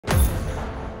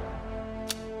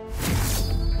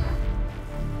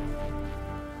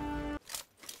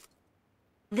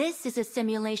This is a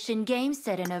simulation game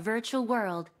set in a virtual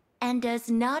world and does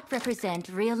not represent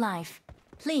real life.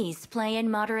 Please play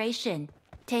in moderation,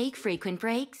 take frequent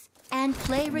breaks, and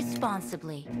play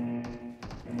responsibly.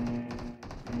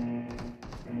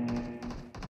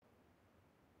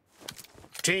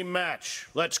 Team match,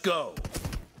 let's go.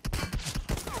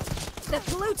 The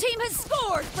blue team has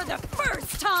scored for the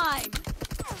first time!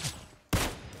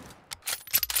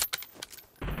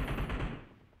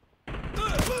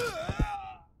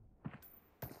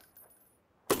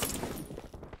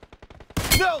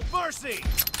 No mercy!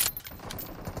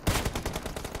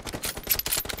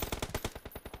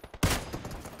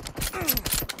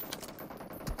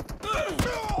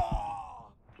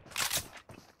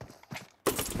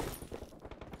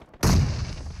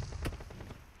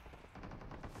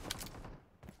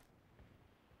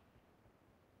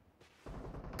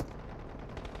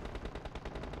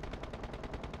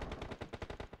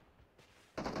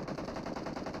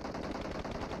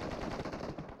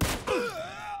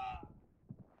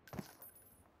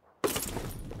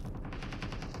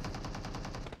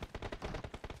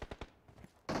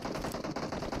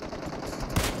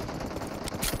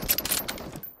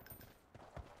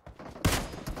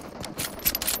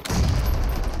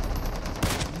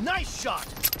 Nice shot!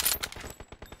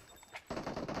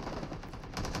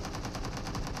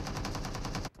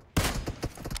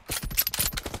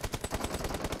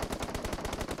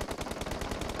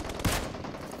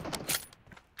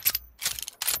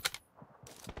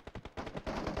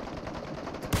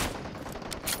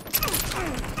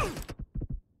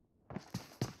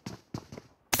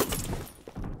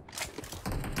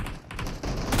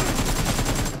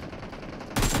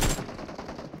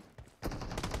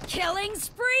 Killing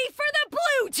spree for the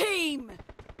blue team!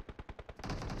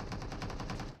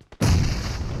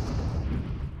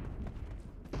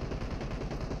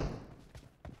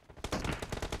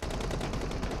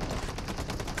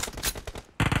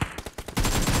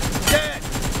 Dead!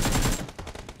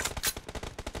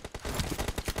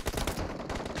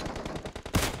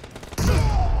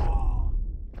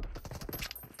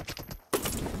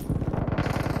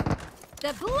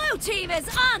 The blue team is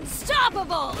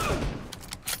unstoppable!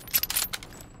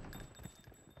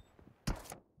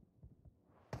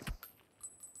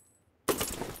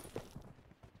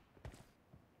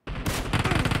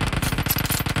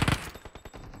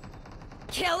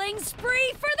 Killing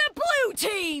spree for the blue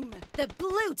team! The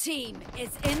blue team is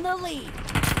in the lead.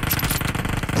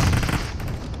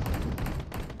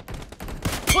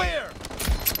 Clear!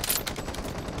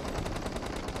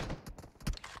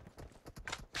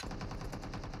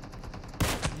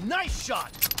 Nice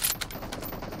shot!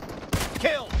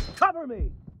 Kill! Cover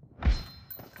me!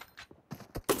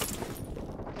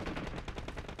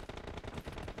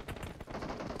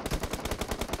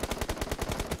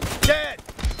 Dead!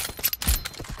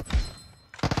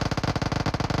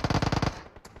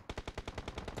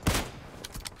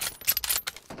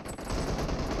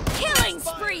 Killing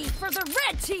spree for the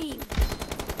red team!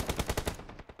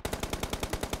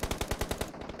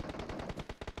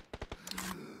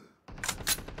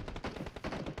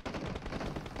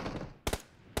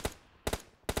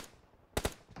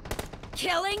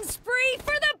 Killing spree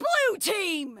for the blue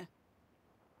team!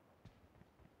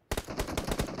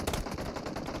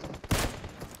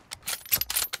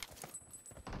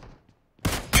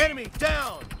 Enemy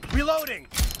down! Reloading!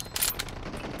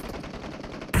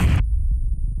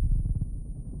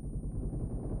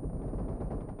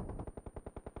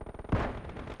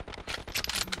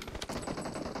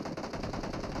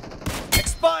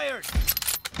 Expired!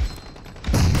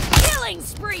 Killing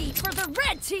spree for the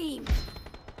red team!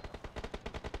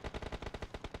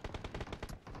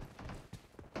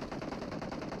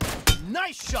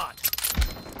 Nice shot!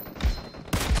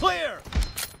 Clear!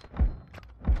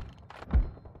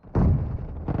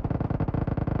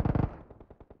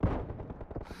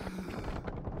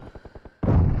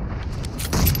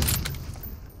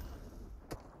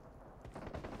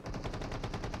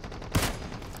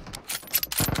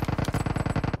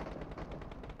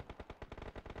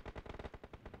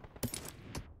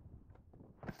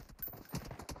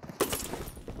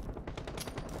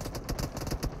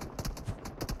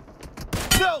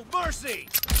 No mercy!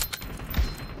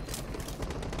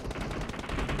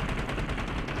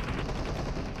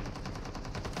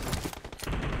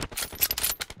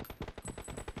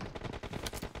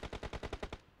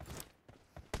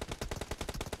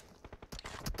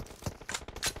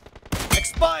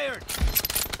 Expired!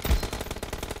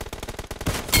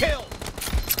 Kill!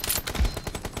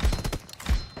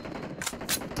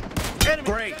 Enemy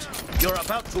Great! Down. You're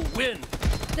about to win!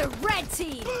 The red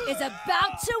team is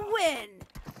about to win!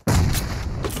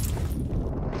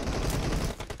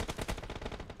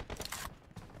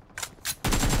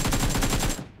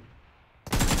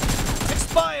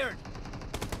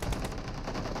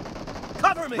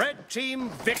 Cover me! Red team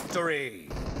victory!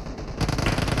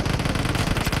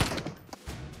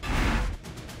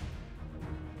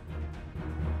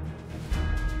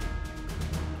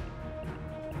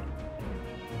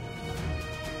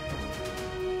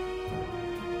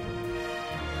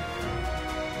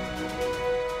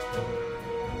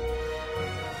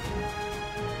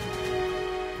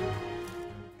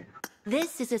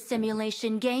 This is a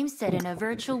simulation game set in a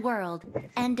virtual world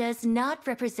and does not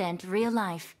represent real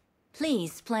life.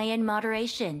 Please play in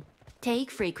moderation,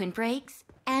 take frequent breaks,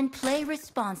 and play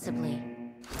responsibly.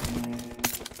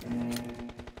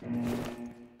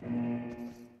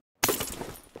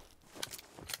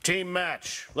 Team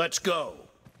match, let's go.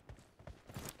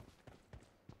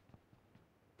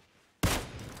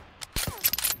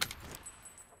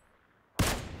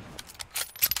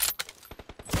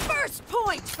 First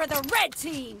point for the red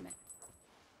team!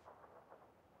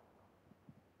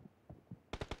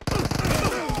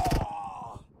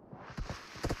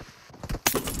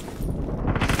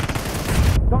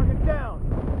 Target down!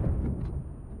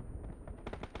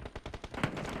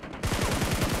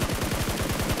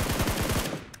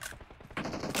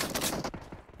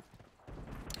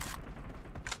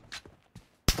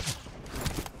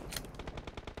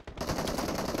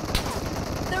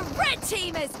 The red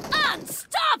team is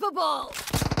unstoppable!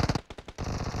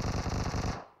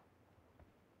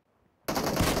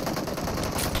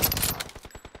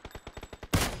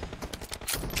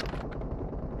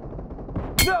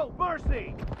 No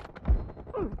mercy!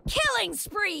 Killing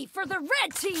spree for the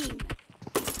red team!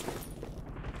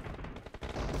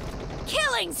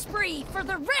 Killing spree for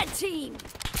the red team!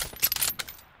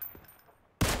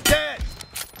 Dead!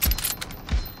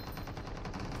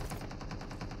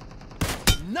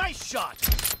 Nice shot!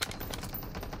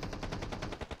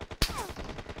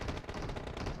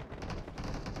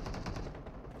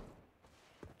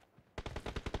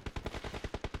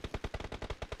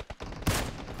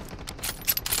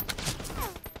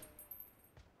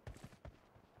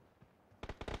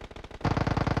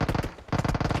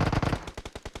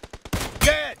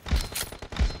 Dead!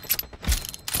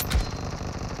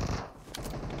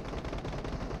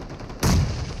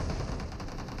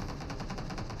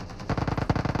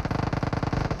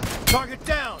 Target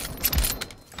down!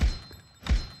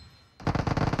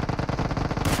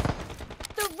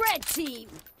 The red team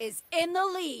is in the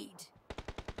lead.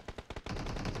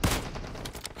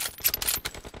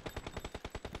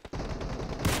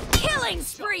 Killing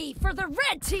spree for the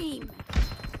red team!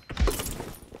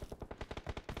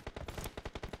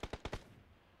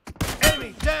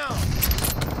 Enemy down!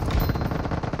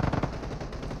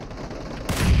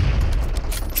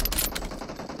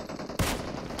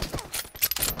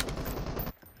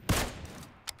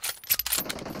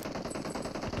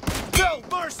 No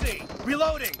mercy!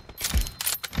 Reloading!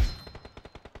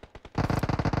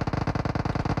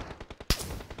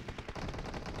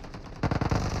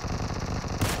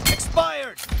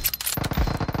 Expired!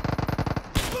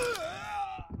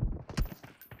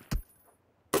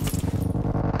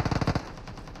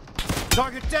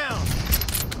 Target down!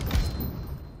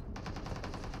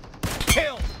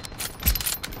 Kill!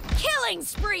 Killing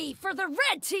spree for the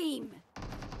red team!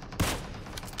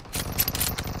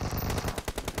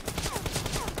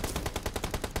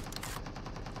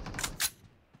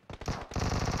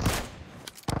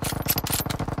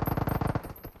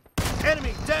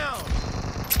 Enemy down!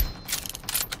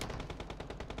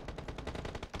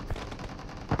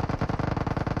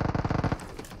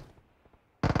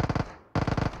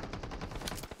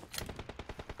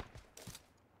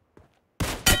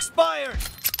 Expired!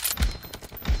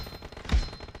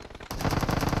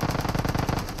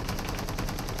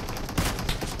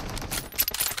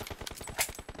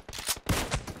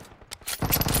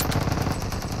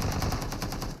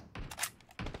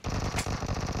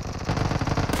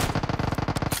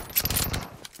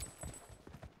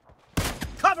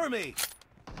 Cover me!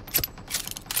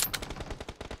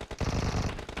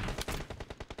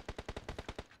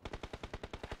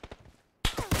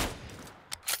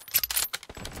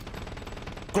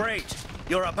 Great!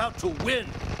 You're about to win!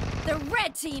 The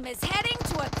red team is heading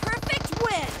to a perfect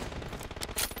win!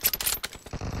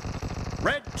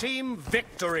 Red team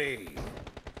victory!